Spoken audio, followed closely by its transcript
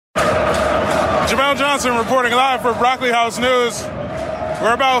Jamel Johnson reporting live for Broccoli House News.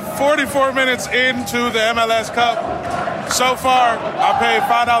 We're about 44 minutes into the MLS Cup. So far, I paid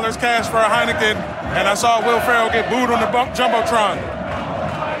 $5 cash for a Heineken, and I saw Will Ferrell get booed on the Jumbotron.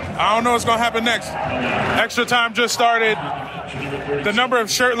 I don't know what's going to happen next. Extra time just started. The number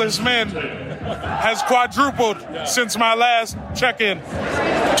of shirtless men has quadrupled since my last check-in.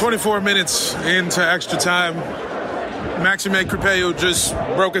 24 minutes into extra time. Maxime Crepello just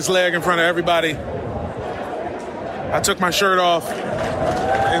broke his leg in front of everybody. I took my shirt off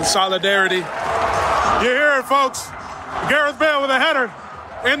in solidarity. You hear it, folks. Gareth Bale with a header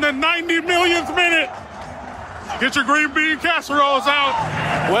in the 90 millionth minute. Get your green bean casseroles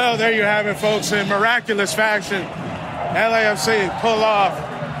out. Well, there you have it, folks. In miraculous fashion, LAFC pull off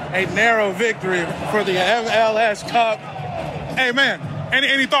a narrow victory for the MLS Cup. Hey, man,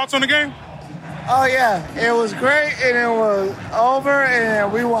 any thoughts on the game? Oh, yeah. It was great, and it was over,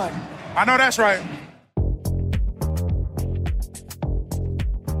 and we won. I know that's right.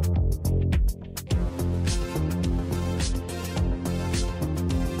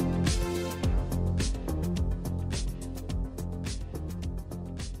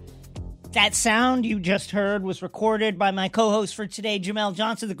 That sound you just heard was recorded by my co-host for today, Jamel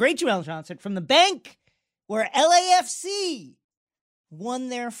Johnson, the great Jamel Johnson from the bank, where LAFC won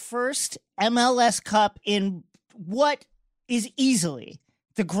their first MLS Cup in what is easily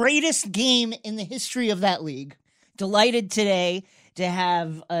the greatest game in the history of that league. Delighted today to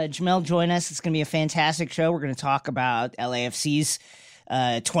have Jamel join us. It's going to be a fantastic show. We're going to talk about LAFC's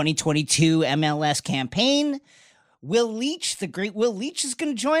 2022 MLS campaign. Will Leitch, the great Will Leitch, is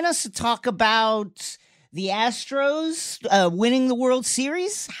going to join us to talk about the Astros winning the World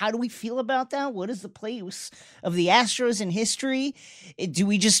Series. How do we feel about that? What is the place of the Astros in history? Do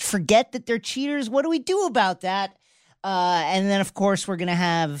we just forget that they're cheaters? What do we do about that? And then, of course, we're going to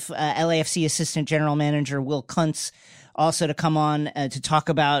have LAFC Assistant General Manager Will Kuntz also to come on to talk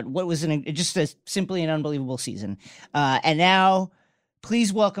about what was simply an unbelievable season. And now,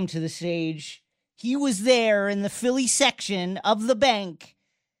 please welcome to the stage. He was there in the Philly section of the bank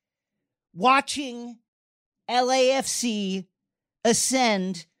watching LAFC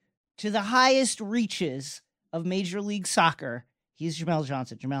ascend to the highest reaches of Major League Soccer. He's Jamel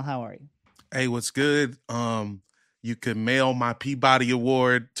Johnson. Jamel, how are you? Hey, what's good? You can mail my Peabody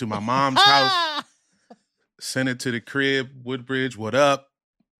Award to my mom's house. Send it to the crib. Woodbridge, what up?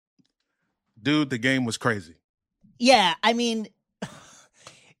 Dude, the game was crazy. Yeah, I mean,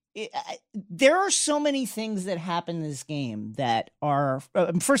 there are so many things that happen in this game that are,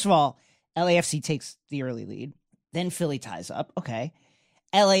 first of all, LAFC takes the early lead. Then Philly ties up. Okay.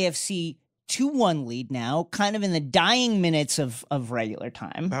 LAFC 2-1 lead now, kind of in the dying minutes of regular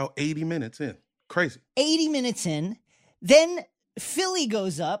time. About 80 minutes in. Crazy. 80 minutes in. Then Philly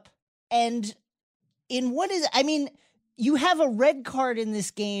goes up, and you have a red card in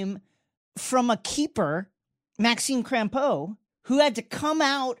this game from a keeper, Maxime Crampeau, who had to come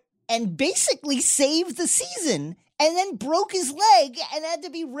out and basically save the season and then broke his leg and had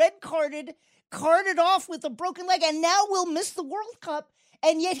to be carted off with a broken leg, and now will miss the World Cup,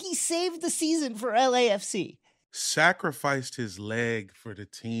 and yet he saved the season for LAFC. Sacrificed his leg for the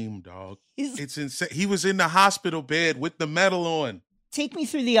team, dog. It's insane. He was in the hospital bed with the medal on. Take me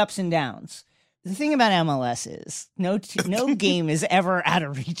through the ups and downs. The thing about MLS is no game is ever out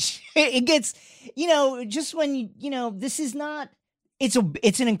of reach. It gets, just when this is not. It's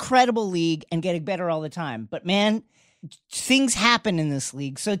an incredible league and getting better all the time. But man, things happen in this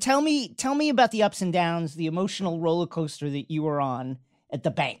league. So tell me about the ups and downs, the emotional roller coaster that you were on at the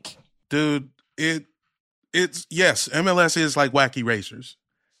bank. Dude, it's yes, MLS is like wacky racers.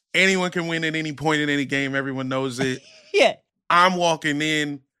 Anyone can win at any point in any game. Everyone knows it. Yeah. I'm walking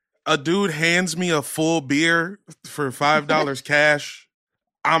in. A dude hands me a full beer for $5 cash.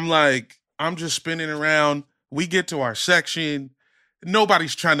 I'm just spinning around. We get to our section.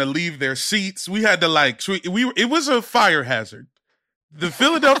 Nobody's trying to leave their seats. We had to it was a fire hazard. The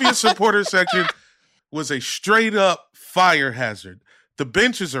Philadelphia supporter section was a straight up fire hazard. The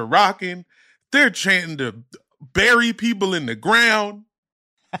benches are rocking. They're chanting to bury people in the ground.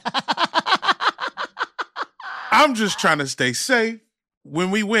 I'm just trying to stay safe.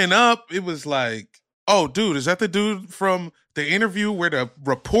 When we went up, it was like, oh, dude, is that the dude from the interview where the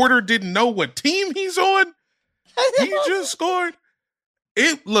reporter didn't know what team he's on? He just scored.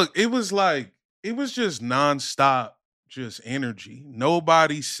 It was just nonstop, just energy.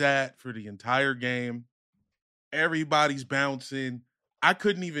 Nobody sat for the entire game. Everybody's bouncing. I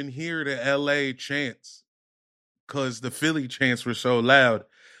couldn't even hear the LA chants because the Philly chants were so loud.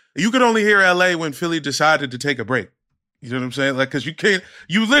 You could only hear LA when Philly decided to take a break. You know what I'm saying? Like, because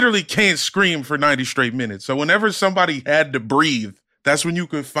you literally can't scream for 90 straight minutes. So whenever somebody had to breathe, that's when you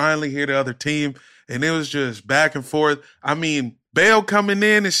could finally hear the other team. And it was just back and forth. I mean, Bale coming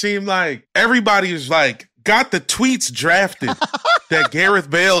in, it seemed like everybody is like, got the tweets drafted that Gareth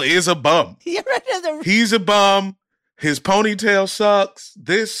Bale is a bum. He's a bum. His ponytail sucks.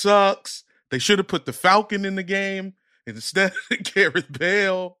 This sucks. They should have put the Falcon in the game instead of Gareth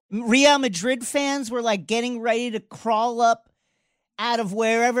Bale. Real Madrid fans were like getting ready to crawl up out of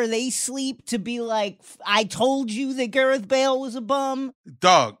wherever they sleep to be like, I told you that Gareth Bale was a bum.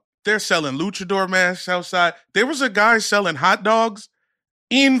 Dog, they're selling luchador masks outside. There was a guy selling hot dogs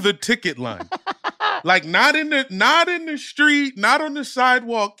in the ticket line. Like not in the street, not on the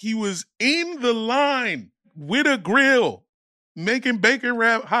sidewalk. He was in the line with a grill making bacon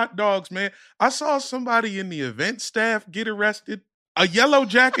wrap hot dogs, man. I saw somebody in the event staff get arrested. A yellow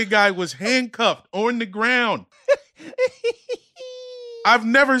jacket guy was handcuffed on the ground. I've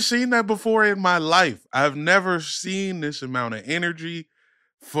never seen that before in my life. I've never seen this amount of energy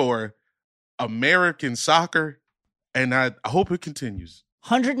for American soccer, and I hope it continues.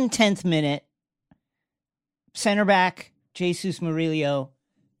 110th minute, center back Jesus Murillo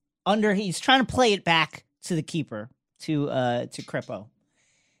he's trying to play it back to the keeper, to Kripo,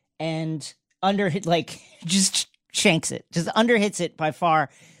 and just shanks it, just underhits it by far.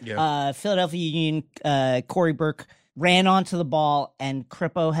 Yeah. Philadelphia Union, Corey Burke ran onto the ball, and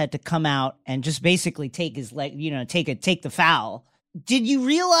Kripo had to come out and just basically take his leg, take the foul. Did you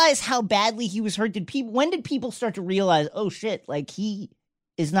realize how badly he was hurt? When did people start to realize, oh shit, like he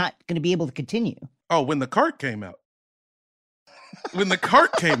is not going to be able to continue? Oh, when the cart came out. When the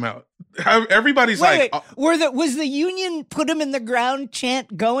cart came out, everybody's wait, was the Union put him in the ground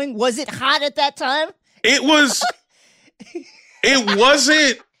chant going? Was it hot at that time? It was. It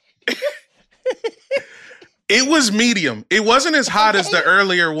wasn't. It was medium. It wasn't as hot as the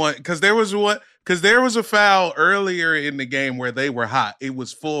earlier one because there was a foul earlier in the game where they were hot. It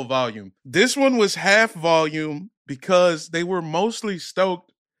was full volume. This one was half volume because they were mostly stoked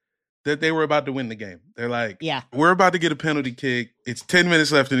that they were about to win the game. They're like, yeah, we're about to get a penalty kick. It's 10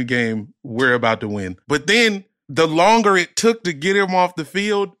 minutes left in the game. We're about to win. But then the longer it took to get him off the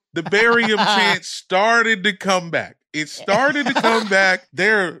field, the bury him chant started to come back. It started to come back.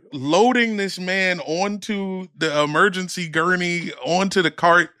 They're loading this man onto the emergency gurney, onto the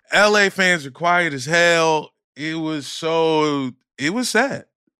cart. LA fans are quiet as hell. It was sad.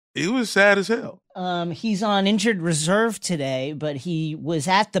 It was sad as hell. He's on injured reserve today, but he was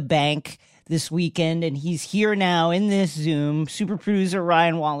at the bank this weekend, and he's here now in this Zoom. Super producer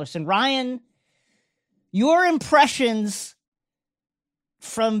Ryan Wallace. And Ryan, your impressions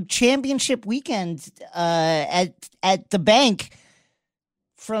from championship weekend at the bank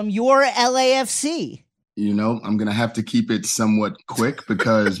from your LAFC. You know, I'm going to have to keep it somewhat quick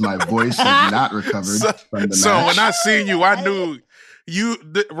because my voice has not recovered from the match. So when I seen you, I knew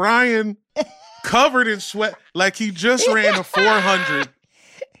Ryan covered in sweat like he just ran a 400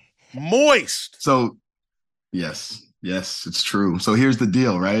 moist. So yes, it's true. So here's the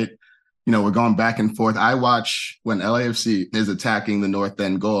deal, right? You know, we're going back and forth. I watch when LAFC is attacking the north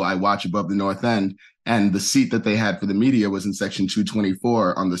end goal. I watch above the north end, and the seat that they had for the media was in section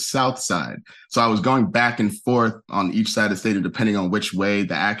 224 on the south side. So I was going back and forth on each side of the stadium, depending on which way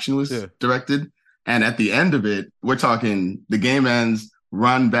the action was directed. And at the end of it, we're talking the game ends,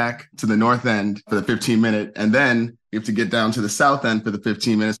 run back to the north end for the 15-minute, and then you have to get down to the south end for the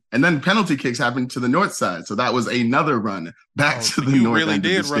 15 minutes. And then penalty kicks happened to the north side. So that was another run back to the north end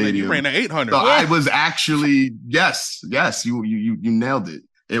of the stadium. You ran an 800. So I was actually, yes, you nailed it.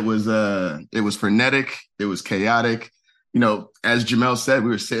 It was frenetic. It was chaotic. You know, as Jamel said, we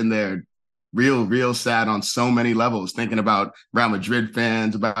were sitting there real sad on so many levels, thinking about Real Madrid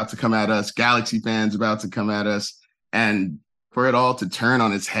fans about to come at us, Galaxy fans about to come at us. And for it all to turn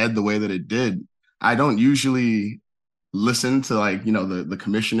on its head the way that it did, I don't usually listen to the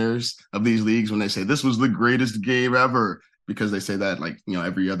commissioners of these leagues when they say this was the greatest game ever, because they say that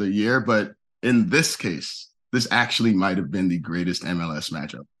every other year. But in this case, this actually might have been the greatest MLS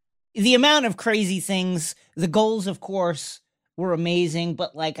matchup. The amount of crazy things, the goals, of course, were amazing,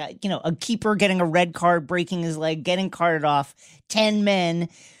 but a keeper getting a red card, breaking his leg, getting carted off, 10 men,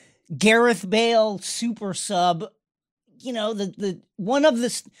 Gareth Bale, super sub, the one of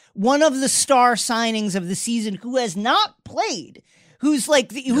the star signings of the season who has not played, who's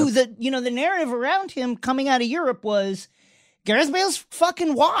the narrative around him coming out of Europe was Gareth Bale's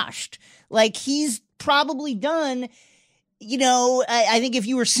fucking washed. Like, he's probably done. I think if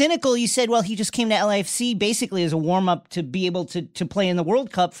you were cynical, you said, well, he just came to LAFC basically as a warm-up to be able to play in the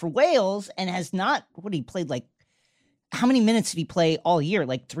World Cup for Wales, and has not, he played how many minutes did he play all year?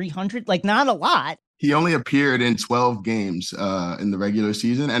 Like 300? Like not a lot. He only appeared in 12 games in the regular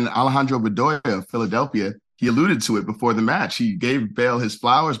season. And Alejandro Bedoya of Philadelphia, he alluded to it before the match. He gave Bale his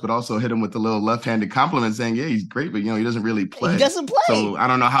flowers, but also hit him with a little left-handed compliment saying, yeah, he's great, but, he doesn't really play. He doesn't play. So I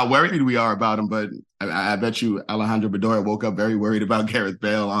don't know how worried we are about him, but I bet you Alejandro Bedoya woke up very worried about Gareth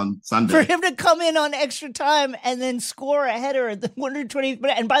Bale on Sunday. For him to come in on extra time and then score a header at the 120th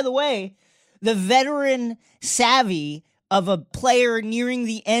minute. And by the way, the veteran savvy of a player nearing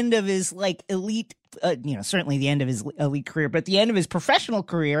the end of his elite, certainly the end of his elite career, but the end of his professional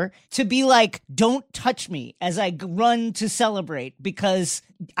career, to be like, don't touch me as I run to celebrate because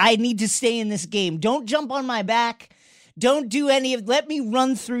I need to stay in this game. Don't jump on my back. Don't do let me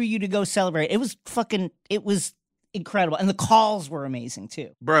run through you to go celebrate. It was incredible. And the calls were amazing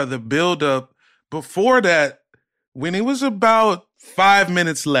too. Bruh, the build up before that, when it was about 5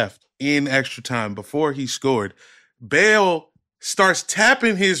 minutes left in extra time before he scored, Bale starts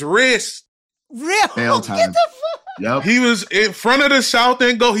tapping his wrist. Real? Bale time. Get the fuck. Yep. He was in front of the South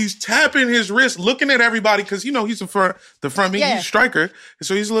End goal. He's tapping his wrist, looking at everybody because, he's the front man. Yeah. He's a striker.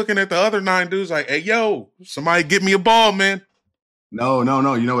 So he's looking at the other 9 dudes like, hey, yo, somebody get me a ball, man. No.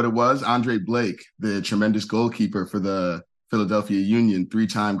 You know what it was? Andre Blake, the tremendous goalkeeper for the Philadelphia Union,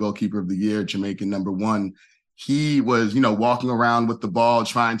 3-time goalkeeper of the year, Jamaican #1. He was, walking around with the ball,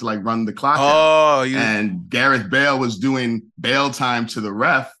 trying to run the clock out. Yeah. And Gareth Bale was doing Bale time to the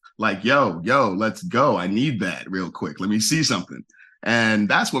ref, like, yo, let's go. I need that real quick. Let me see something. And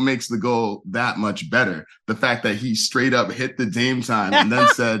that's what makes the goal that much better. The fact that he straight up hit the Dame time and then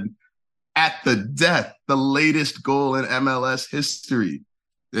said, at the death, the latest goal in MLS history.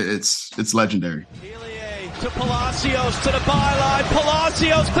 It's legendary. Hillier to Palacios to the byline.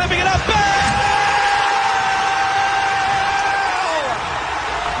 Palacios clipping it up. Bale!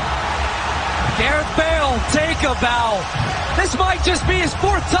 Gareth Bale, take a bow. This might just be his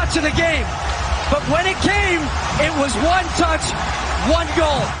 4th touch of the game. But when it came, it was 1 touch, 1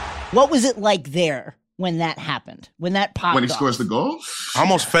 goal. What was it like there when that happened? When that popped When he off? scores the goal? I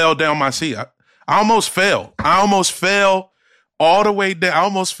almost fell down my seat. I almost fell. I almost fell all the way down. I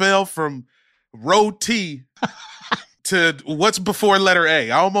almost fell from row T to what's before letter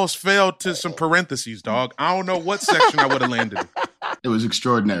A. I almost fell to some parentheses, dog. I don't know what section I would have landed in. It was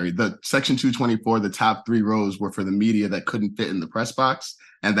extraordinary. The section 224, the top 3 rows were for the media that couldn't fit in the press box.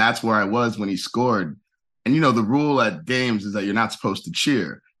 And that's where I was when he scored. And, the rule at games is that you're not supposed to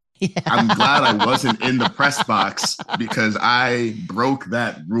cheer. Yeah. I'm glad I wasn't in the press box because I broke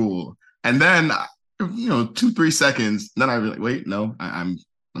that rule. And then, 2-3 seconds, then I was like, wait, no,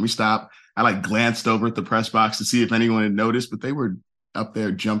 let me stop. I glanced over at the press box to see if anyone had noticed, but they were up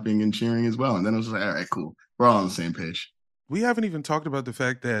there jumping and cheering as well. And then I was like, all right, cool. We're all on the same page. We haven't even talked about the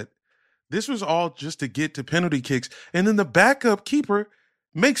fact that this was all just to get to penalty kicks. And then the backup keeper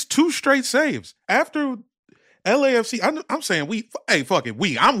makes 2 straight saves. After LAFC, I'm saying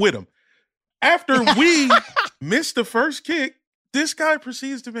I'm with him. After we missed the first kick, this guy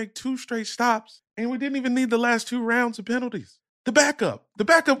proceeds to make 2 straight stops. And we didn't even need the last 2 rounds of penalties. The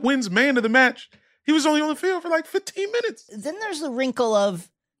backup wins man of the match. He was only on the field for 15 minutes. Then there's the wrinkle of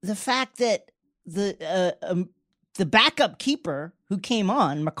the fact that the backup keeper who came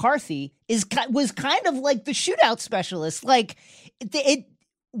on, McCarthy, was kind of like the shootout specialist. It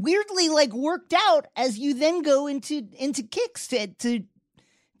weirdly worked out as you then go into kicks to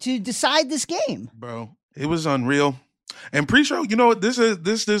decide this game. Bro, it was unreal. And pre-show, this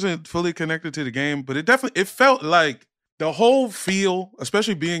isn't fully connected to the game, but it felt like the whole feel,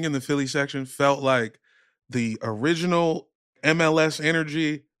 especially being in the Philly section, felt like the original MLS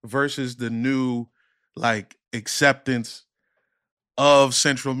energy versus the new acceptance of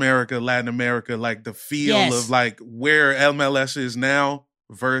Central America, Latin America, the feel of where MLS is now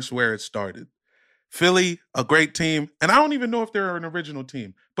versus where it started. Philly, a great team, and I don't even know if they're an original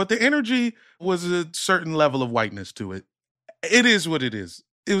team, but the energy was a certain level of whiteness to it. It is what it is.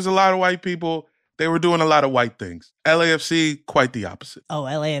 It was a lot of white people. They were doing a lot of white things. LAFC, quite the opposite. Oh,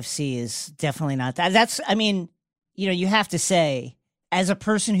 LAFC is definitely not that. You have to say, as a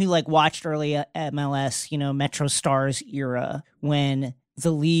person who watched early MLS, Metro Stars era, when the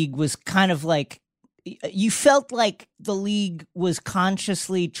league was kind of you felt like the league was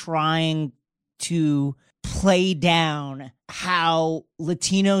consciously trying to play down how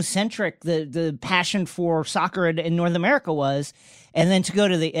Latino-centric the passion for soccer in North America was. And then to go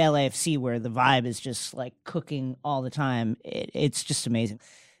to the LAFC where the vibe is just cooking all the time, it's just amazing.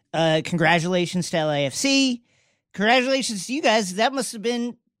 Congratulations to LAFC. Congratulations to you guys. That must have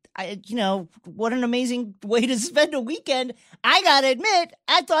been, what an amazing way to spend a weekend. I got to admit,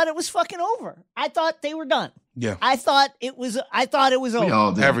 I thought it was fucking over. I thought they were done. Yeah. I thought it was over. We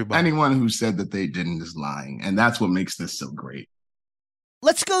all did. Everybody. Anyone who said that they didn't is lying. And that's what makes this so great.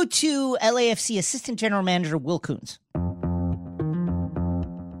 Let's go to LAFC Assistant General Manager Will Kuntz.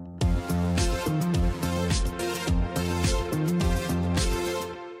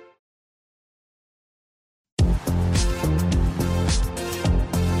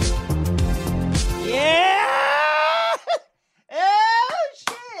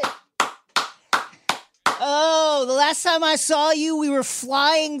 Last time I saw you, we were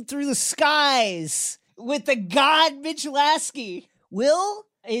flying through the skies with the god Mitch Lasky. Will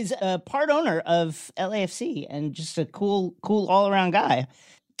is a part owner of LAFC and just a cool all-around guy.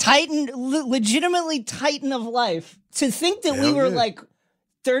 Legitimately titan of life. To think that we were like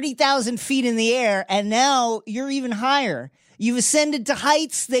 30,000 feet in the air, and now you're even higher. You've ascended to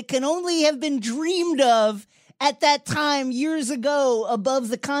heights that can only have been dreamed of at that time, years ago, above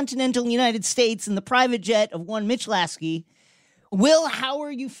the continental United States in the private jet of one Mitch Lasky. Will, how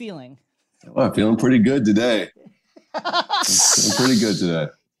are you feeling? Well, I'm feeling pretty good today. Feeling pretty good today.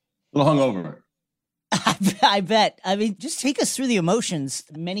 A little hungover. I bet. I mean, just take us through the emotions.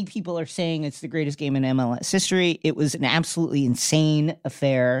 Many people are saying it's the greatest game in MLS history. It was an absolutely insane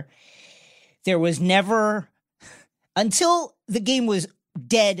affair. There was never, until the game was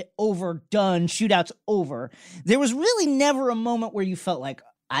dead, over, done, shootouts over, there was really never a moment where you felt like,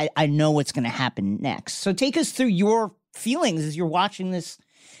 I know what's going to happen next. So take us through your feelings as you're watching this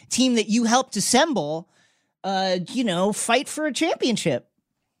team that you helped assemble, fight for a championship.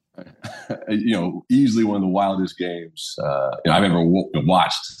 Easily one of the wildest games I've ever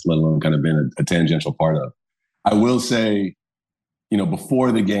watched, let alone kind of been a tangential part of. I will say,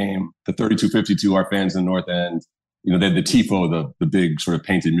 before the game, the 3252, our fans in the North End, they had the tifo, the big sort of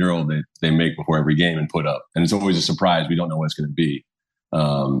painted mural that they make before every game and put up. And it's always a surprise. We don't know what it's going to be.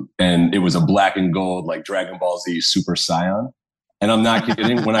 And it was a black and gold, like Dragon Ball Z Super Saiyan. And I'm not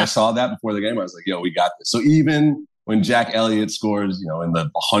kidding. When I saw that before the game, I was like, yo, we got this. So even when Jack Elliott scores, in the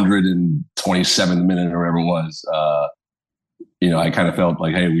 127th minute or whatever it was, I kind of felt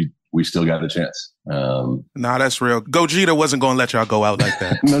like, hey, we still got a chance. Nah, that's real. Gogeta wasn't going to let y'all go out like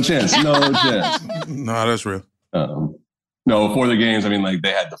that. No chance. No, that's real. No, before the games,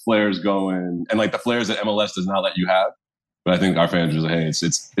 they had the flares going, and the flares that MLS does not let you have. But I think our fans were like, hey, it's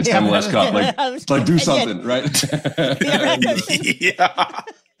MLS Cup. Like do something, right? Yeah.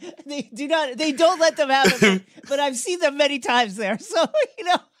 They don't let them have it, but I've seen them many times there. So,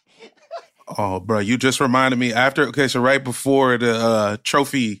 Oh, bro, you just reminded me so right before the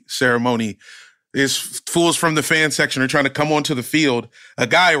trophy ceremony, these fools from the fan section are trying to come onto the field. A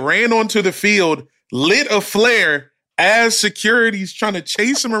guy ran onto the field, lit a flare as security's trying to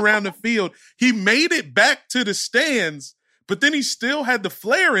chase him around the field. He made it back to the stands, but then he still had the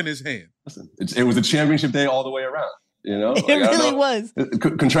flare in his hand. Listen, it was a championship day all the way around. It really was.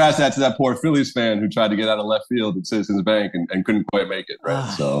 Contrast that to that poor Phillies fan who tried to get out of left field at Citizens Bank and couldn't quite make it,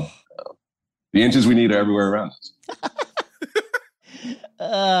 right? So the inches we need are everywhere around us.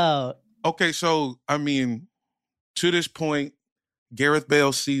 Oh. Okay, so, to this point, Gareth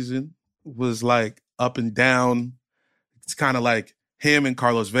Bale's season was up and down. It's kind of like him and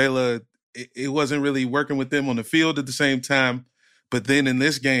Carlos Vela. It wasn't really working with them on the field at the same time. But then in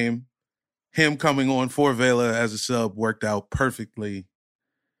this game, him coming on for Vela as a sub worked out perfectly.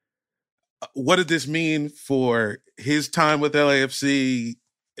 What did this mean for his time with LAFC?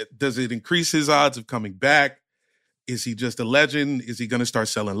 Does it increase his odds of coming back? Is he just a legend? Is he going to start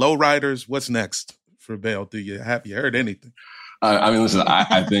selling lowriders? What's next for Bale? Have you heard anything? Listen,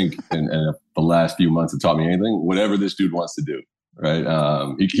 I think in the last few months have taught me anything. Whatever this dude wants to do,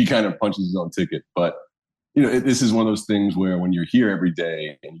 right? He kind of punches his own ticket. But, this is one of those things where when you're here every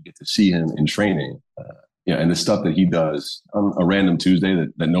day and you get to see him in training, and the stuff that he does on a random Tuesday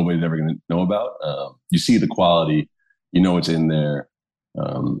that nobody's ever going to know about, you see the quality, it's in there.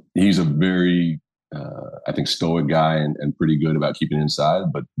 He's a very, I think, stoic guy and pretty good about keeping it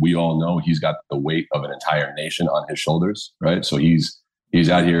inside. But we all know he's got the weight of an entire nation on his shoulders, right? So he's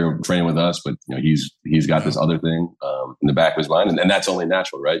out here training with us, but he's got this other thing in the back of his mind, and that's only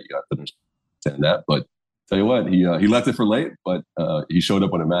natural, right? You got to understand that. But tell you what, he left it for late, but he showed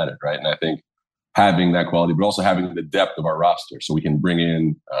up when it mattered, right? And I think having that quality, but also having the depth of our roster, so we can bring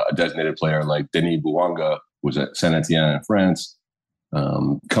in a designated player like Denis Bouanga, who was at Saint Etienne in France,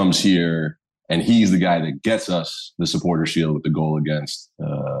 comes here. And he's the guy that gets us the supporter shield with the goal against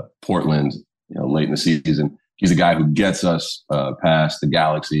Portland, late in the season. He's the guy who gets us past the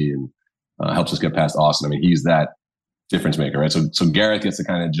Galaxy and helps us get past Austin. He's that difference maker, right? So Gareth gets to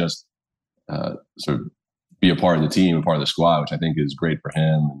kind of just sort of be a part of the team, a part of the squad, which I think is great for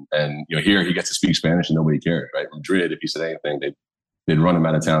him. And here he gets to speak Spanish and nobody cares, right? Madrid, if he said anything, they'd run him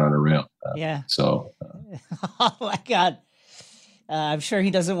out of town on a rail. Yeah. So. Oh my God. I'm sure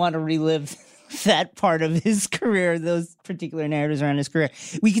he doesn't want to relive that part of his career, those particular narratives around his career.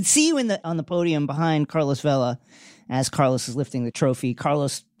 We could see you on the podium behind Carlos Vela as Carlos is lifting the trophy.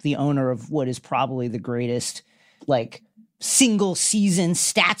 Carlos, the owner of what is probably the greatest, single season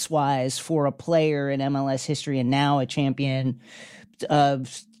stats wise for a player in MLS history, and now a champion.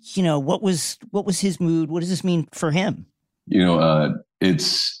 What was his mood? What does this mean for him?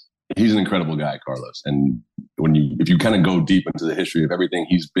 He's an incredible guy, Carlos. And if you kind of go deep into the history of everything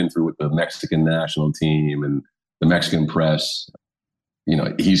he's been through with the Mexican national team and the Mexican press,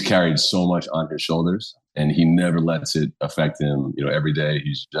 he's carried so much on his shoulders, and he never lets it affect him. Every day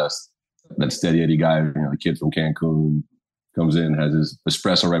he's just that steady Eddie guy. The kid from Cancun comes in, has his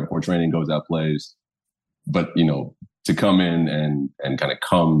espresso right before training, goes out, plays. But to come in and kind of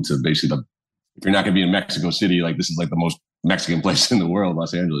come to basically if you're not going to be in Mexico City, this is the most Mexican place in the world,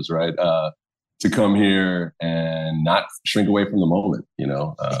 Los Angeles, right? To come here and not shrink away from the moment,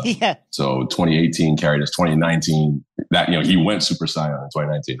 Yeah. So 2018 carried us. 2019, that he went Super Saiyan in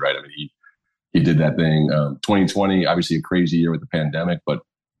 2019, right? I mean, he did that thing. 2020, obviously a crazy year with the pandemic, but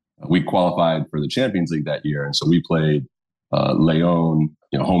we qualified for the Champions League that year, and so we played Leon,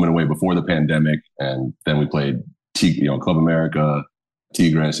 home and away before the pandemic, and then we played Club America,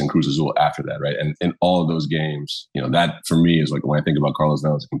 Tigres, and Cruz Azul after that, right? And in all of those games, that for me is when I think about Carlos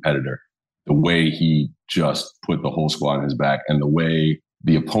Vela as a competitor, the way he just put the whole squad on his back, and the way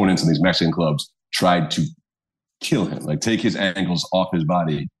the opponents in these Mexican clubs tried to kill him, take his ankles off his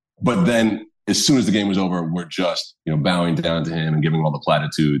body. But then as soon as the game was over, we're just, bowing down to him and giving him all the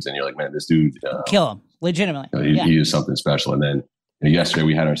platitudes. And you're like, man, this dude, kill him legitimately. He is something special. And then yesterday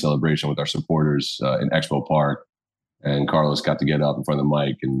we had our celebration with our supporters in Expo Park. And Carlos got to get up in front of the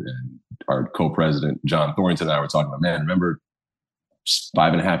mic, and our co-president, John Thornton, and I were talking about, man, remember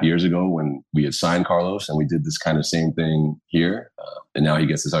 5.5 years ago when we had signed Carlos and we did this kind of same thing here? And now he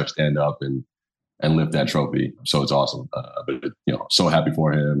gets to start stand up and lift that trophy. So it's awesome. But so happy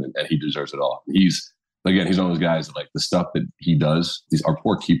for him, and he deserves it all. He's one of those guys that, the stuff that he does, our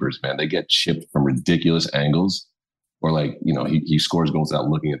poor keepers, man, they get chipped from ridiculous angles, or he scores goals without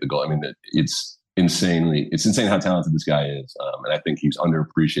looking at the goal. I mean, it's insane how talented this guy is, and I think he's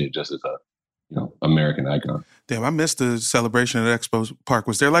underappreciated just as a American icon. Damn, I missed the celebration at Expo Park.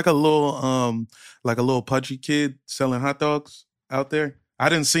 Was there a little pudgy kid selling hot dogs out there? I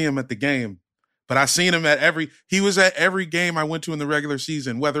didn't see him at the game, but I seen him he was at every game I went to in the regular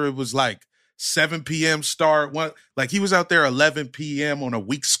season, whether it was 7 p.m. start, he was out there 11 p.m. on a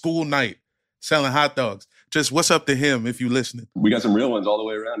week school night selling hot dogs. Just what's up to him if you listening? We got some real ones all the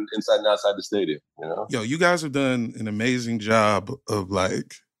way around inside and outside the stadium, Yo, you guys have done an amazing job of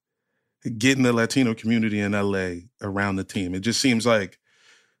getting the Latino community in LA around the team. It just seems like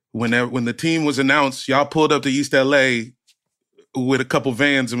when the team was announced, y'all pulled up to East LA with a couple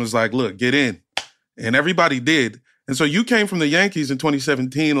vans and was like, look, get in. And everybody did. And so you came from the Yankees in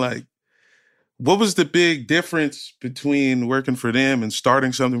 2017. What was the big difference between working for them and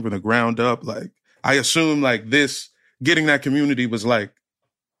starting something from the ground up? I assume getting that community was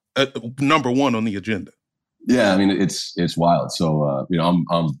number one on the agenda. Yeah, I mean, it's wild. So, I'm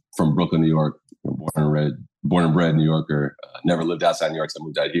from Brooklyn, New York, born and bred New Yorker, never lived outside New York, so I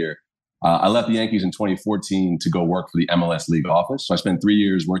moved out here. I left the Yankees in 2014 to go work for the MLS League office. So I spent 3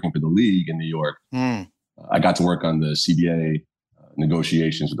 years working for the league in New York. I got to work on the CBA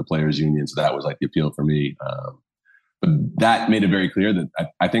negotiations with the players union. So that was the appeal for me. But that made it very clear that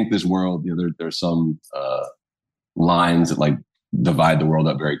I think this world, there's some lines that divide the world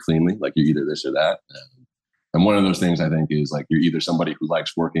up very cleanly. You're either this or that. And one of those things I think is you're either somebody who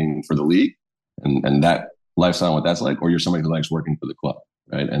likes working for the league and that lifestyle, what that's like, or you're somebody who likes working for the club,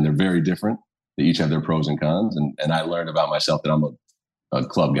 right? And they're very different. They each have their pros and cons. And I learned about myself that I'm a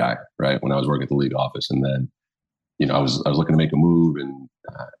club guy, right? When I was working at the league office. And then, I was looking to make a move and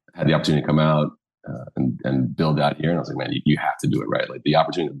had the opportunity to come out and build out here. And I was like, man, you have to do it right. The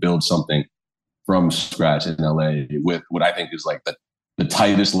opportunity to build something from scratch in LA with what I think is the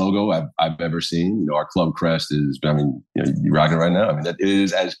tightest logo I've ever seen. Our club crest is, you rock it right now. It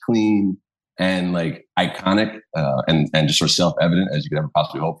is as clean and iconic and just sort of self-evident as you could ever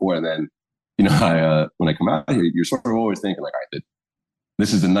possibly hope for. And then, when I come out here, you're sort of always thinking all right,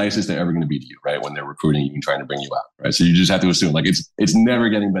 this is the nicest they're ever going to be to you, right? When they're recruiting you and trying to bring you out, right? So you just have to assume it's never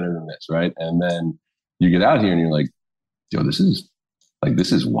getting better than this, right? And then you get out here and you're like, yo, this is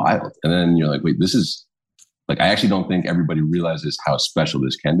wild. And then you're like, wait, this is I actually don't think everybody realizes how special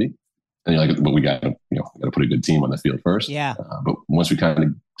this can be. And you're like, but we got to put a good team on the field first. Yeah. But once we kind of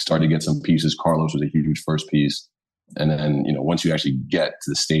started to get some pieces, Carlos was a huge first piece. And then, once you actually get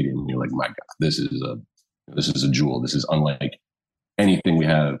to the stadium, you're like, my God, this is a jewel. This is unlike anything we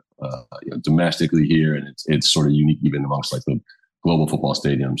have domestically here. And it's sort of unique even amongst like the global football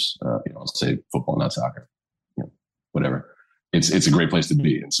stadiums. I'll say football, not soccer, whatever. It's a great place to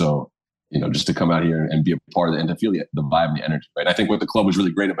be. And so, just to come out here and be a part of it and to feel the vibe and the energy, right? I think what the club was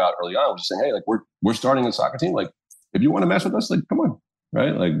really great about early on was just saying, hey, like we're starting a soccer team. Like, if you want to mess with us, like, come on,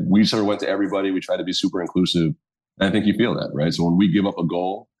 right? Like, we sort of went to everybody. We tried to be super inclusive. And I think you feel that, right? So when we give up a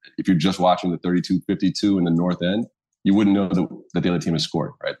goal, if you're just watching the 32-52 in the north end, you wouldn't know that the other team has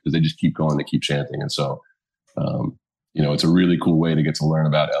scored, right? Because they just keep going, they keep chanting. And so, it's a really cool way to get to learn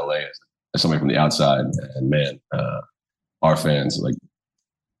about LA as somebody from the outside. And man, our fans, like,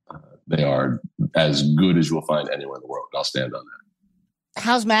 they are as good as you will find anywhere in the world. I'll stand on that.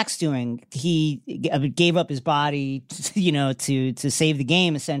 How's Max doing? He gave up his body, to save the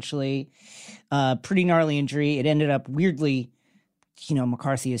game, essentially. Pretty gnarly injury. It ended up weirdly,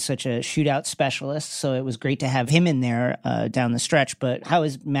 McCarthy is such a shootout specialist, so it was great to have him in there down the stretch. But how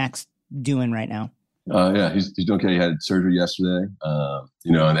is Max doing right now? Yeah, he's doing okay. He had surgery yesterday,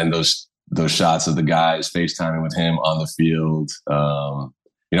 and then those shots of the guys FaceTiming with him on the field.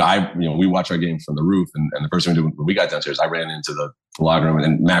 We watch our games from the roof, and the first thing we did when we got downstairs, I ran into the locker room,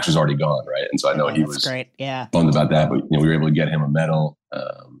 and Max was already gone, right? And so I know he was great. Yeah, bummed about that, but we were able to get him a medal.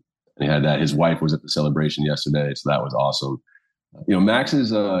 And he had that. His wife was at the celebration yesterday, so that was awesome. Max is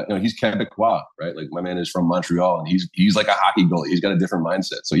he's Quebecois, right? Like, my man is from Montreal, and he's like a hockey goalie. He's got a different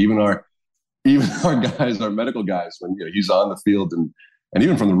mindset. So even our guys, our medical guys, when he's on the field and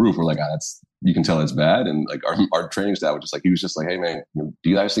even from the roof, we're like, you can tell it's bad. And like our training staff was just like, he was just like, hey man, do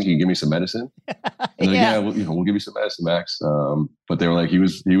you guys think you can give me some medicine? And yeah, we'll give you some medicine, Max. But they were like, he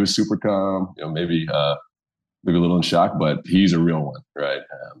was super calm, maybe a little in shock, but he's a real one, right?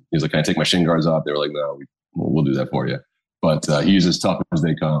 He's like, can I take my shin guards off? They were like, no, we'll do that for you. But he's as tough as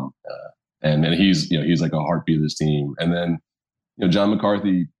they come. And then he's like a heartbeat of this team. And then, John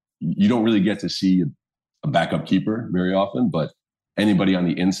McCarthy, you don't really get to see a backup keeper very often, but anybody on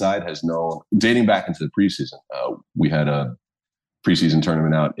the inside has known, dating back into the preseason. We had a preseason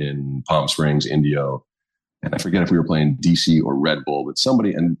tournament out in Palm Springs, Indio, and I forget if we were playing DC or Red Bull, but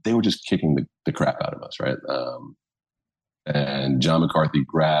somebody, and they were just kicking the crap out of us, right? And John McCarthy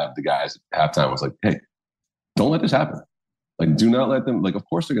grabbed the guys at halftime, was like, hey, don't let this happen. Like, do not let them, like, of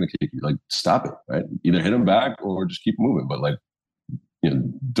course they're going to kick you. Like, stop it, right? Either hit them back or just keep moving. But, like,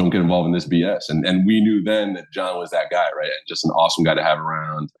 don't get involved in this BS. And we knew then that John was that guy, right? And just an awesome guy to have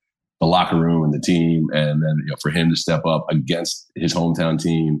around the locker room and the team. And then, for him to step up against his hometown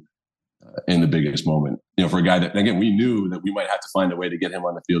team in the biggest moment, for a guy that, again, we knew that we might have to find a way to get him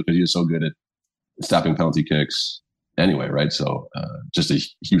on the field because he was so good at stopping penalty kicks anyway, right? So just a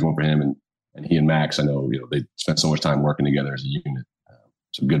huge one for him. And he and Max, I know, they spent so much time working together as a unit.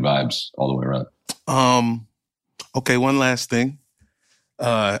 Some good vibes all the way around. Okay, one last thing.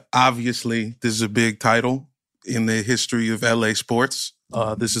 Obviously, this is a big title in the history of LA sports.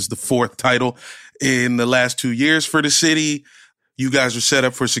 This is the fourth title in the last 2 years for the city. You guys are set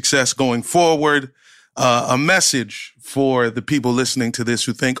up for success going forward. A message for the people listening to this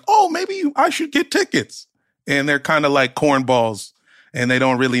who think, oh, maybe I should get tickets. And they're kind of like cornballs and they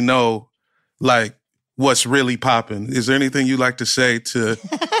don't really know like what's really popping. Is there anything you'd like to say to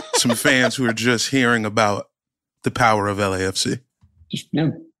some fans who are just hearing about the power of LAFC? Just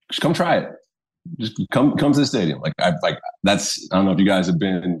come try it. Just come to the stadium. That's, I don't know if you guys have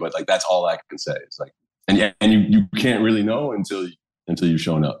been, but like, that's all I can say. It's like, and you can't really know until you've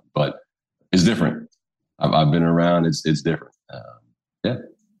shown up, but it's different. I've been around. It's different. Yeah.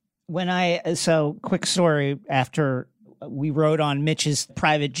 So quick story, after we rode on Mitch's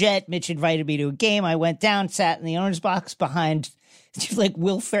private jet, Mitch invited me to a game. I went down, sat in the owner's box behind like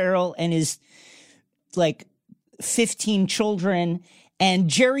Will Ferrell and his like 15 children and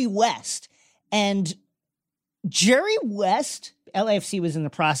Jerry West. And Jerry West, LAFC was in the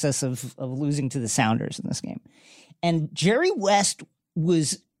process of losing to the Sounders in this game. And Jerry West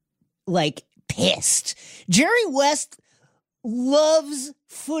was like pissed. Jerry West loves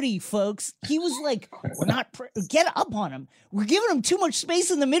footy, folks. He was like, get up on him. We're giving him too much space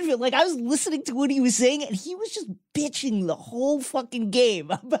in the midfield. Like, I was listening to what he was saying, and he was just bitching the whole fucking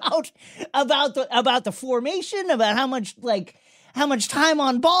game about the formation, about how much time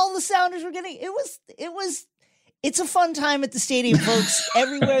on ball the Sounders were getting. It It's a fun time at the stadium, folks.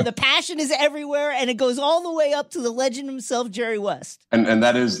 Everywhere. The passion is everywhere, and it goes all the way up to the legend himself, Jerry West. And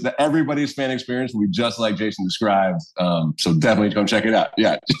that is everybody's fan experience will be just like Jason described. So definitely come check it out.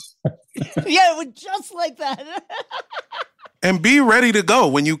 Yeah. Yeah, it was just like that. And be ready to go.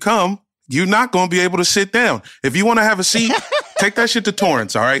 When you come, you're not going to be able to sit down. If you want to have a seat, take that shit to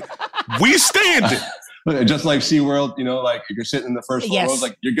Torrance, all right? We standing. Just like SeaWorld, like if you're sitting in the first row, Yes.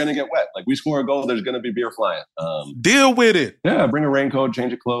 like you're going to get wet. Like we score a goal, there's going to be beer flying. Deal with it. Yeah, bring a raincoat,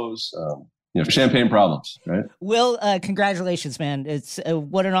 change your clothes. Champagne problems, right? Will, congratulations, man. It's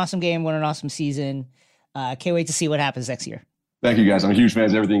what an awesome game. What an awesome season. Can't wait to see what happens next year. Thank you, guys. I'm a huge fan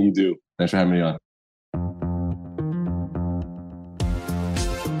of everything you do. Thanks for having me on.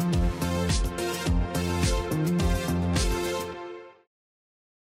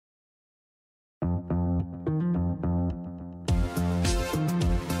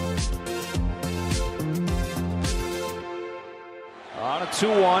 On a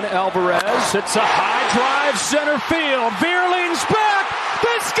 2-1, Alvarez hits a high drive center field. Veer leans back.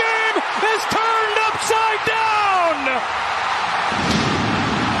 This game is turned upside down.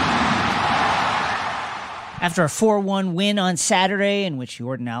 After a 4-1 win on Saturday, in which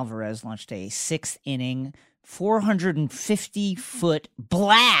Jordan Alvarez launched a sixth-inning, 450-foot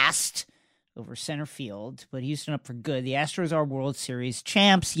blast over center field, put Houston up for good. The Astros are World Series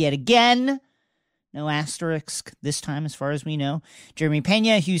champs yet again. No asterisk this time, as far as we know. Jeremy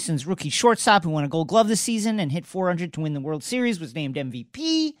Pena, Houston's rookie shortstop who won a Gold Glove this season and hit .400 to win the World Series, was named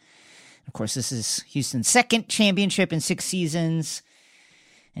MVP. Of course, this is Houston's second championship in 6 seasons.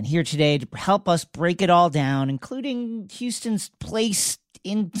 And here today to help us break it all down, including Houston's place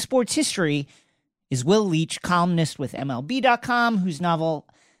in sports history, is Will Leitch, columnist with MLB.com, whose novel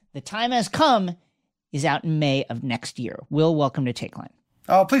The Time Has Come is out in May of next year. Will, welcome to Take Line.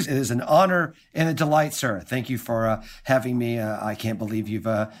 Oh, please. It is an honor and a delight, sir. Thank you for having me. I can't believe you've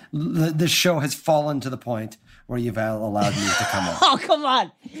this show has fallen to the point where you've allowed me to come on. Oh, come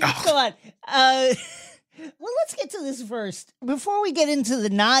on. Come on. Well, let's get to this first. Before we get into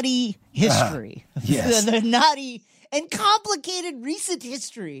the naughty history, yes. the naughty and complicated recent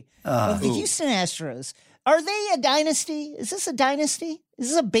history of the Houston Astros, are they a dynasty? Is this a dynasty? Is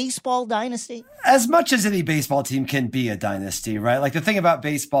this a baseball dynasty? As much as any baseball team can be a dynasty, right? Like the thing about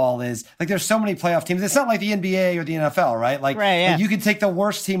baseball is like there's so many playoff teams. It's not like the NBA or the NFL, right? Like, right, yeah. Like you could take the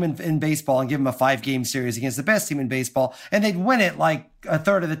worst team in baseball and give them a 5-game series against the best team in baseball, and they'd win it like a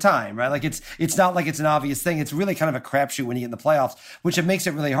third of the time, right? Like it's not like it's an obvious thing. It's really kind of a crapshoot when you get in the playoffs, which it makes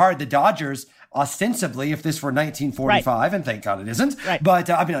it really hard. The Dodgers, ostensibly, if this were 1945, right. And thank God it isn't, right.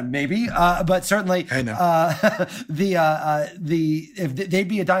 But I mean, maybe, but certainly, I know. if they'd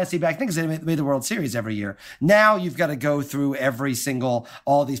be a dynasty back then because they made the World Series every year. Now you've got to go through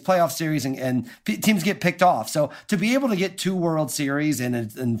all these playoff series and teams get picked off. So to be able to get 2 World Series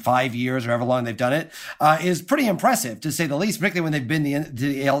in 5 years or however long they've done it is pretty impressive, to say the least, particularly when they've been to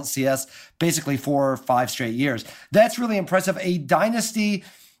the LCS basically 4 or 5 straight years. That's really impressive. A dynasty,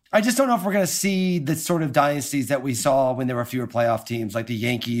 I just don't know if we're going to see the sort of dynasties that we saw when there were fewer playoff teams, like the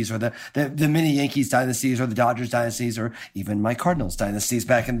Yankees or the mini Yankees dynasties or the Dodgers dynasties or even my Cardinals dynasties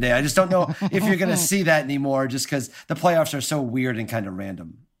back in the day. I just don't know if you're going to see that anymore, just because the playoffs are so weird and kind of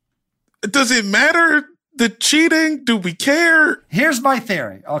random. Does it matter? The cheating? Do we care? Here's my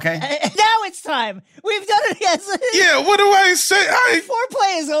theory, okay? Now it's time. We've done it. Yes. Yeah, what do I say?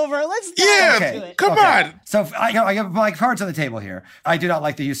 Foreplay is over. Let's dive into it. Come on. So I got my cards on the table here. I do not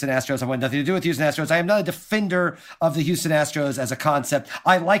like the Houston Astros. I want nothing to do with the Houston Astros. I am not a defender of the Houston Astros as a concept.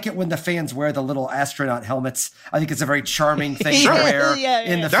 I like it when the fans wear the little astronaut helmets. I think it's a very charming thing to wear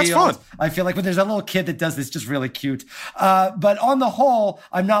in the That's field. fun. I feel like when there's a little kid that does this, just really cute. But on the whole,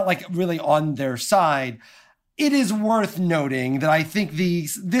 I'm not like really on their side. It is worth noting that I think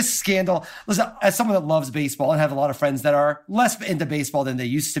this scandal, listen, as someone that loves baseball and have a lot of friends that are less into baseball than they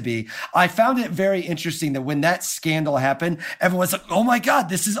used to be, I found it very interesting that when that scandal happened, everyone's like, oh my God,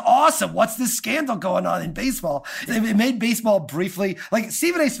 this is awesome. What's this scandal going on in baseball? It made baseball briefly, like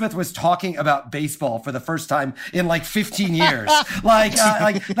Stephen A. Smith was talking about baseball for the first time in like 15 years. like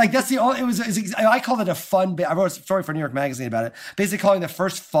that's the only, I called it a fun, I wrote a story for New York Magazine about it, basically calling the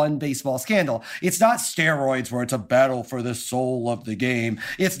first fun baseball scandal. It's not steroids where it's a battle for the soul of the game.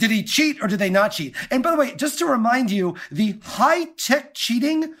 It's did he cheat or did they not cheat? And by the way, just to remind you, the high-tech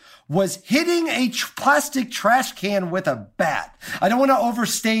cheating was hitting a plastic trash can with a bat. I don't want to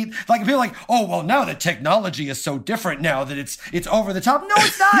overstate, like people are like, oh, well, now the technology is so different now that it's over the top. No,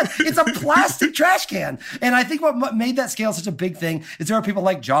 it's not. It's a plastic trash can. And I think what made that scale such a big thing is there are people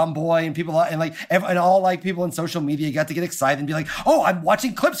like John Boy and people and all like people in social media got to get excited and be like, oh, I'm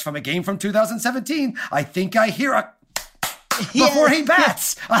watching clips from a game from 2017. I think Think I hear a before he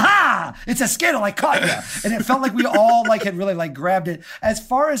bats. Aha! It's a scandal. I caught you. And it felt like we all like had really like grabbed it. As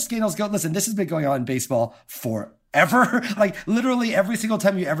far as scandals go, listen, this has been going on in baseball forever. Like literally every single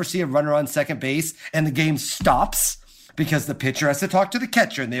time you ever see a runner on second base and the game stops, because the pitcher has to talk to the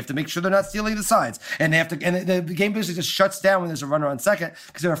catcher and they have to make sure they're not stealing the signs. And they have to, and the game basically just shuts down when there's a runner on second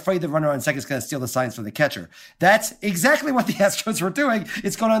because they're afraid the runner on second is going to steal the signs from the catcher. That's exactly what the Astros were doing.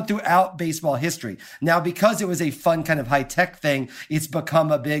 It's gone on throughout baseball history. Now, because it was a fun kind of high tech thing, it's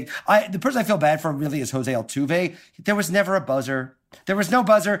become a big, the person I feel bad for really is Jose Altuve. There was never a buzzer. There was no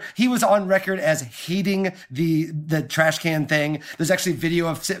buzzer. He was on record as hating the trash can thing. There's actually video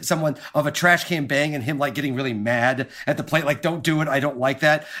of a trash can bang and him like getting really mad at the plate. Like, don't do it. I don't like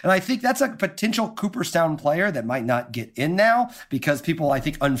that. And I think that's a potential Cooperstown player that might not get in now because people, I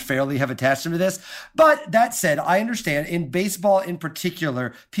think, unfairly have attached him to this. But that said, I understand in baseball in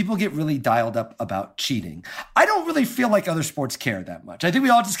particular, people get really dialed up about cheating. I don't really feel like other sports care that much. I think we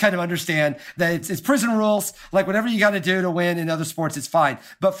all just kind of understand that it's prison rules. Like whatever you got to do to win in other sports, it's fine.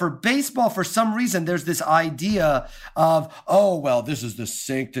 But for baseball, for some reason, there's this idea of, oh, well, this is the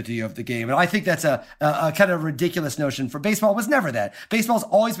sanctity of the game. And I think that's a kind of ridiculous notion. For baseball, it was never that. Baseball's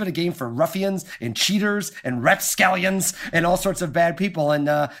always been a game for ruffians and cheaters and rapscallions and all sorts of bad people. And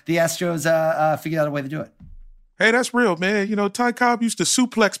the Astros figured out a way to do it. Hey, that's real, man. You know, Ty Cobb used to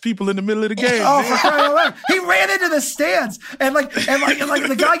suplex people in the middle of the game. Oh, for crying out loud. He ran into the stands and like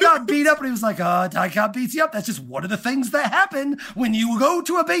the guy got beat up and he was like, Ty Cobb beats you up. That's just one of the things that happen when you go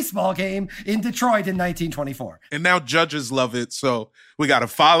to a baseball game in Detroit in 1924. And now judges love it, so we got to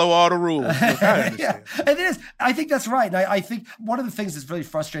follow all the rules. Yeah, and it is. I think that's right. And I think one of the things that's really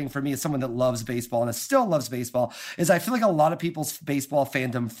frustrating for me as someone that loves baseball and still loves baseball is I feel like a lot of people's baseball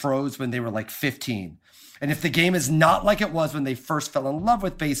fandom froze when they were like 15. And if the game is not like it was when they first fell in love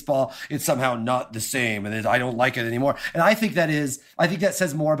with baseball, it's somehow not the same. And I don't like it anymore. And I think that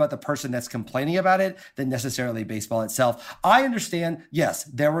says more about the person that's complaining about it than necessarily baseball itself. I understand, yes,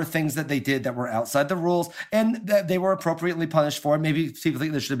 there were things that they did that were outside the rules and that they were appropriately punished for. Maybe people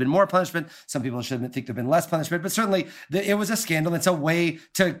think there should have been more punishment. Some people think there have been less punishment. But certainly it was a scandal. It's a way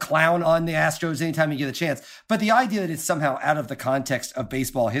to clown on the Astros anytime you get a chance. But the idea that it's somehow out of the context of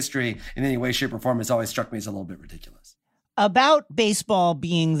baseball history in any way, shape, or form has always struck me as a little bit ridiculous. About baseball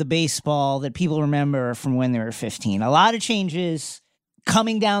being the baseball that people remember from when they were 15. A lot of changes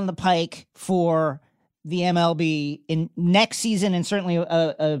coming down the pike for the MLB in next season, and certainly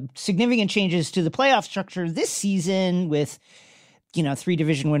a significant changes to the playoff structure this season with, 3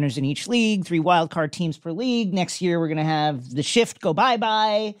 division winners in each league, 3 wildcard teams per league. Next year, we're going to have the shift go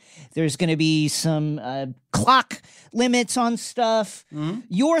bye-bye. There's going to be some clock limits on stuff. Mm-hmm.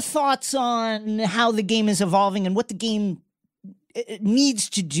 Your thoughts on how the game is evolving and what the game needs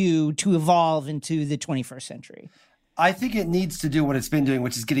to do to evolve into the 21st century? I think it needs to do what it's been doing,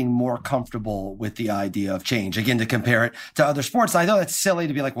 which is getting more comfortable with the idea of change. Again, to compare it to other sports. I know it's silly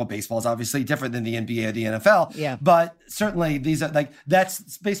to be like, well, baseball is obviously different than the NBA or the NFL. Yeah. But certainly these are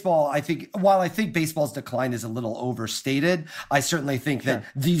that's baseball. I think while I think baseball's decline is a little overstated, I certainly think that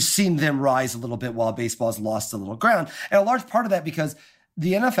you've seen them rise a little bit while baseball's lost a little ground. And a large part of that because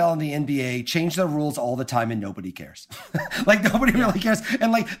the NFL and the NBA change their rules all the time and nobody cares. Like nobody really cares.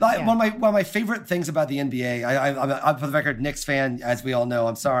 And like one of my favorite things about the NBA, I'm for the record, Knicks fan, as we all know,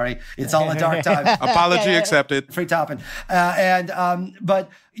 I'm sorry. It's all a dark time. Apology accepted. Free topping. But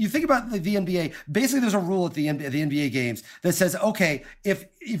you think about the NBA, basically there's a rule at the NBA games that says, okay, if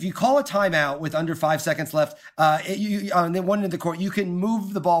you call a timeout with under 5 seconds left, and then one in the court, you can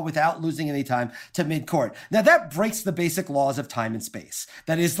move the ball without losing any time to midcourt. Now that breaks the basic laws of time and space.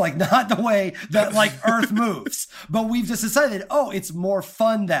 That is like not the way that like Earth moves. But we've just decided, it's more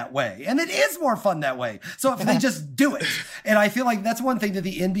fun that way. And it is more fun that way. So if they just do it. And I feel like that's one thing that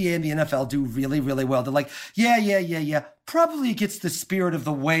the NBA and the NFL do really, really well. They're like, yeah. Probably it gets the spirit of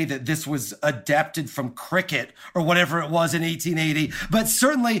the way that this was adapted from cricket or whatever it was in 1880. But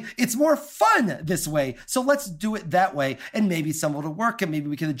certainly it's more fun this way. So let's do it that way. And maybe some will work and maybe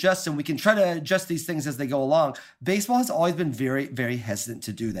we can adjust and we can try to adjust these things as they go along. Baseball has always been very, very hesitant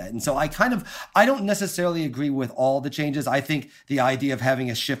to do that. And so I don't necessarily agree with all the changes. I think the idea of having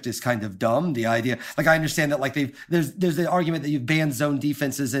a shift is kind of dumb. The idea, like I understand that like there's the argument that you've banned zone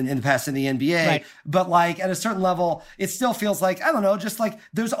defenses in the past in the NBA. Right. But like at a certain level, it still feels like, I don't know, just like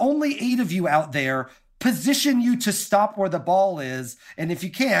there's only 8 of you out there position you to stop where the ball is. And if you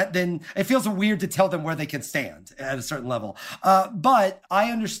can't, then it feels weird to tell them where they can stand at a certain level. But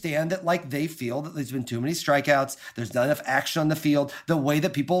I understand that like they feel that there's been too many strikeouts. There's not enough action on the field. The way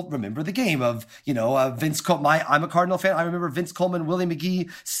that people remember the game of, Vince Coleman. I'm a Cardinal fan. I remember Vince Coleman, Willie McGee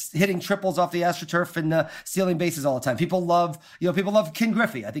hitting triples off the AstroTurf and stealing bases all the time. People love Ken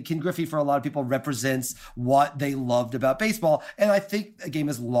Griffey. I think Ken Griffey for a lot of people represents what they loved about baseball. And I think the game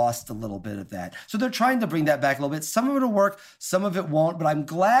has lost a little bit of that. So they're trying to bring that back a little bit. Some of it will work, some of it won't, but I'm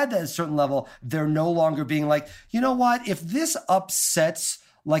glad that at a certain level, they're no longer being like, you know what, if this upsets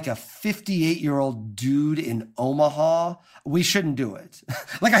like a 58-year-old dude in Omaha, we shouldn't do it.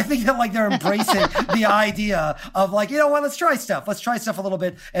 Like, I think that like they're embracing the idea of like, you know what, let's try stuff a little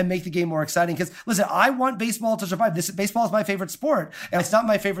bit and make the game more exciting. Because listen, I want baseball to survive. Baseball is my favorite sport. And it's not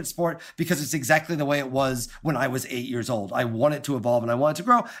my favorite sport because it's exactly the way it was when I was 8 years old. I want it to evolve and I want it to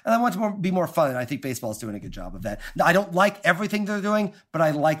grow and I want it to be more fun. And I think baseball is doing a good job of that. Now, I don't like everything they're doing, but I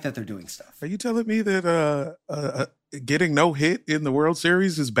like that they're doing stuff. Are you telling me that getting no hit in the World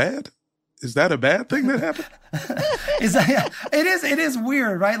Series is bad? Is that a bad thing that happened? It is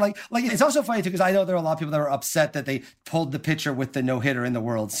weird, right? Like it's also funny too, because I know there are a lot of people that are upset that they pulled the pitcher with the no-hitter in the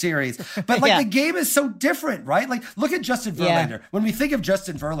World Series. But like the game is so different, right? Like look at Justin Verlander. Yeah. When we think of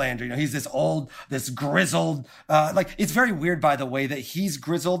Justin Verlander, he's this old, this grizzled, like it's very weird by the way that he's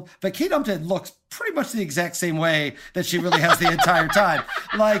grizzled, but Kate Upton looks pretty much the exact same way that she really has the entire time.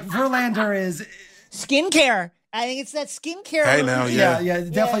 Like Verlander is skincare. I think it's that skincare. Hey, now, yeah,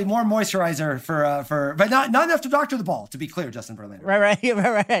 definitely more moisturizer for, but not enough to doctor the ball. To be clear, Justin Verlander.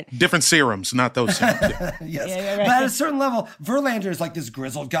 Right. Different serums, not those serums. Yes, right. But at a certain level, Verlander is like this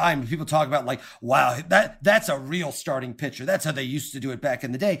grizzled guy. And people talk about like, wow, that's a real starting pitcher. That's how they used to do it back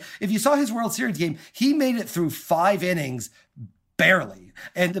in the day. If you saw his World Series game, he made it through 5 innings. Barely.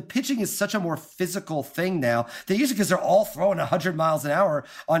 And the pitching is such a more physical thing now. They usually, because they're all throwing 100 miles an hour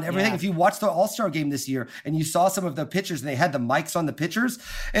on everything. Yeah. If you watch the All-Star game this year and you saw some of the pitchers and they had the mics on the pitchers,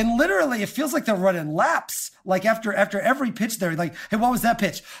 and literally it feels like they're running laps. Like after every pitch, they're like, hey, what was that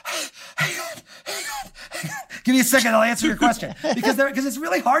pitch? Hang on. Give me a second, I'll answer your question. Because it's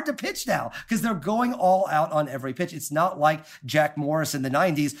really hard to pitch now because they're going all out on every pitch. It's not like Jack Morris in the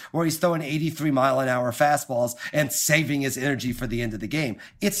 90s where he's throwing 83-mile-an-hour fastballs and saving his energy for the end of the game.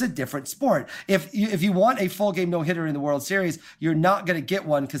 It's a different sport. If you want a full game no-hitter in the World Series, you're not going to get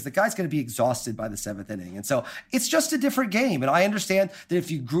one because the guy's going to be exhausted by the 7th inning. And so it's just a different game. And I understand that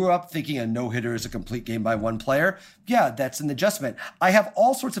if you grew up thinking a no-hitter is a complete game by one player, yeah, that's an adjustment. I have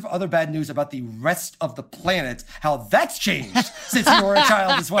all sorts of other bad news about the rest of the planet, how that's changed since you were a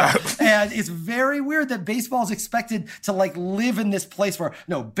child as well. And it's very weird that baseball is expected to like live in this place where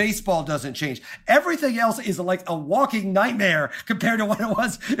no, baseball doesn't change. Everything else is like a walking nightmare compared to what it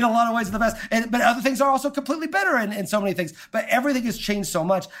was in a lot of ways in the past. But other things are also completely better in so many things. But everything has changed so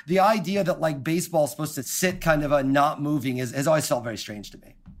much. The idea that like baseball is supposed to sit kind of not moving has always felt very strange to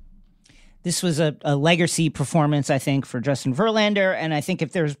me. This was a legacy performance, I think, for Justin Verlander. And I think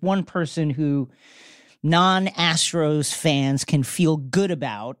if there's one person who non-Astros fans can feel good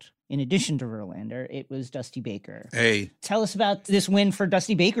about, in addition to Verlander, it was Dusty Baker. Hey. Tell us about this win for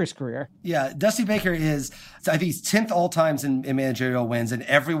Dusty Baker's career. Yeah, Dusty Baker is, I think he's 10th all times in managerial wins, and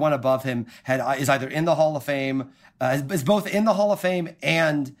everyone above him is either in the Hall of Fame, is both in the Hall of Fame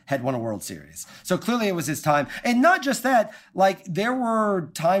and had won a World Series. So clearly it was his time. And not just that, like there were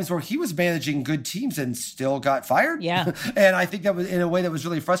times where he was managing good teams and still got fired. Yeah. And I think that was in a way that was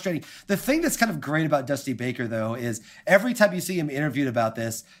really frustrating. The thing that's kind of great about Dusty Baker, though, is every time you see him interviewed about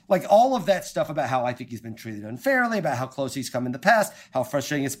this, like all of that stuff about how I think he's been treated unfairly, about how close he's come in the past, how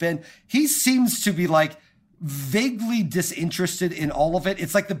frustrating it's been, he seems to be like, vaguely disinterested in all of it.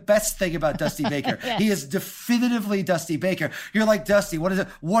 It's like the best thing about Dusty Baker. Yeah. He is definitively Dusty Baker. You're like, Dusty, what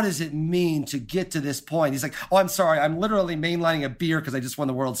does it mean to get to this point? He's like, oh, I'm sorry. I'm literally mainlining a beer because I just won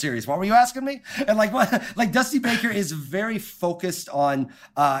the World Series. What were you asking me? And like Dusty Baker is very focused on,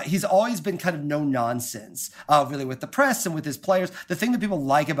 he's always been kind of no nonsense, really with the press and with his players. The thing that people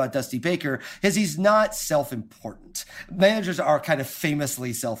like about Dusty Baker is he's not self-important. Managers are kind of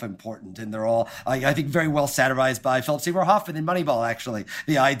famously self-important and they're all, I think, very well satirized by Philip Seymour Hoffman in Moneyball, actually.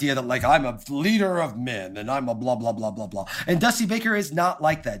 The idea that, like, I'm a leader of men and I'm a blah, blah, blah, blah, blah. And Dusty Baker is not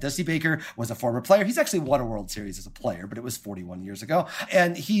like that. Dusty Baker was a former player. He's actually won a World Series as a player, but it was 41 years ago.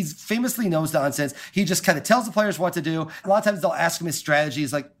 And he's famously knows nonsense. He just kind of tells the players what to do. A lot of times they'll ask him his strategy.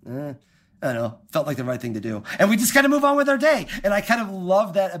 He's like, I don't know, felt like the right thing to do. And we just kind of move on with our day. And I kind of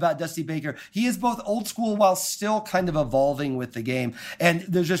love that about Dusty Baker. He is both old school while still kind of evolving with the game. And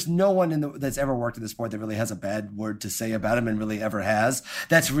there's just no one that's ever worked in the sport that really has a bad word to say about him and really ever has.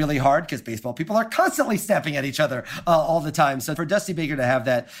 That's really hard because baseball people are constantly snapping at each other all the time. So for Dusty Baker to have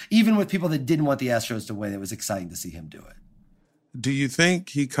that, even with people that didn't want the Astros to win, it was exciting to see him do it. Do you think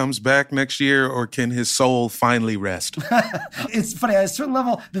he comes back next year, or can his soul finally rest? It's funny. At a certain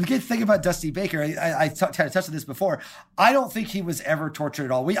level, the good thing about Dusty Baker, I kind of touched on this before, I don't think he was ever tortured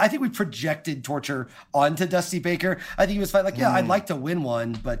at all. I think we projected torture onto Dusty Baker. I think he was fine. Like, yeah, I'd like to win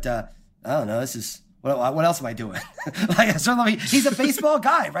one, but I don't know. This is... What else am I doing? Like, certainly, he's a baseball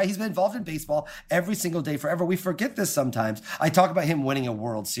guy, right? He's been involved in baseball every single day forever. We forget this sometimes. I talk about him winning a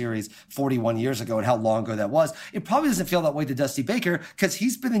World Series 41 years ago and how long ago that was. It probably doesn't feel that way to Dusty Baker because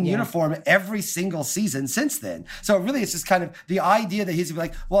he's been in uniform every single season since then. So really, it's just kind of the idea that he's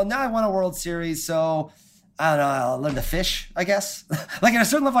like, well, now I won a World Series, so... I don't know, I'll learn to fish, I guess. Like at a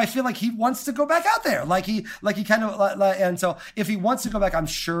certain level, I feel like he wants to go back out there. Like he kind of, and so if he wants to go back, I'm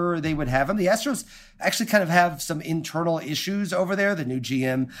sure they would have him. The Astros actually kind of have some internal issues over there. The new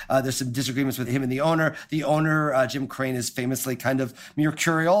GM, there's some disagreements with him and the owner. The owner, Jim Crane, is famously kind of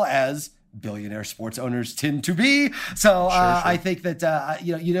mercurial, as billionaire sports owners tend to be. So sure. I think that,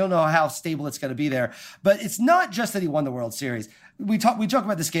 you don't know how stable it's going to be there. But it's not just that he won the World Series. We joke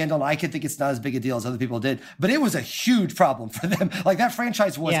about the scandal, and I can think it's not as big a deal as other people did, but it was a huge problem for them. Like, that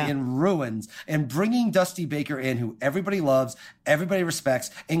franchise was in ruins, and bringing Dusty Baker in, who everybody loves, everybody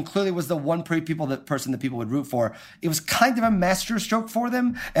respects, and clearly was the one person that people would root for. It was kind of a masterstroke for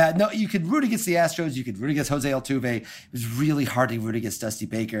them. No, you could root against the Astros, you could root against Jose Altuve. It was really hard to root against Dusty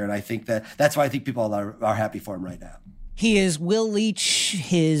Baker, and I think that's why I think people are happy for him right now. He is Will Leitch.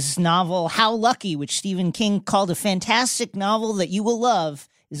 His novel, How Lucky, which Stephen King called a fantastic novel that you will love,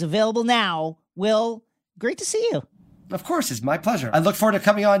 is available now. Will, great to see you. Of course, it's my pleasure. I look forward to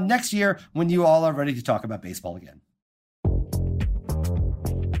coming on next year when you all are ready to talk about baseball again.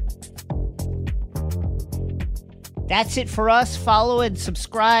 That's it for us. Follow and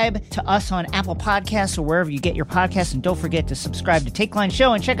subscribe to us on Apple Podcasts or wherever you get your podcasts. And don't forget to subscribe to Take Line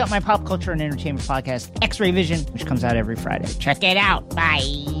Show and check out my pop culture and entertainment podcast, X-Ray Vision, which comes out every Friday. Check it out. Bye.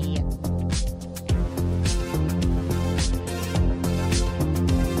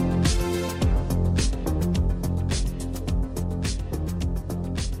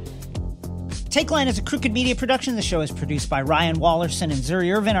 Take Line is a Crooked Media production. The show is produced by Ryan Wallerson and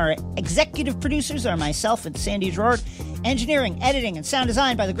Zuri Irvin. Our executive producers are myself and Sandy Gerard. Engineering, editing, and sound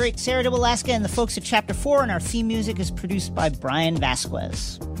design by the great Sarah de Alaska and the folks at Chapter 4. And our theme music is produced by Brian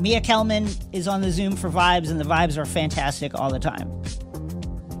Vasquez. Mia Kelman is on the Zoom for vibes, and the vibes are fantastic all the time.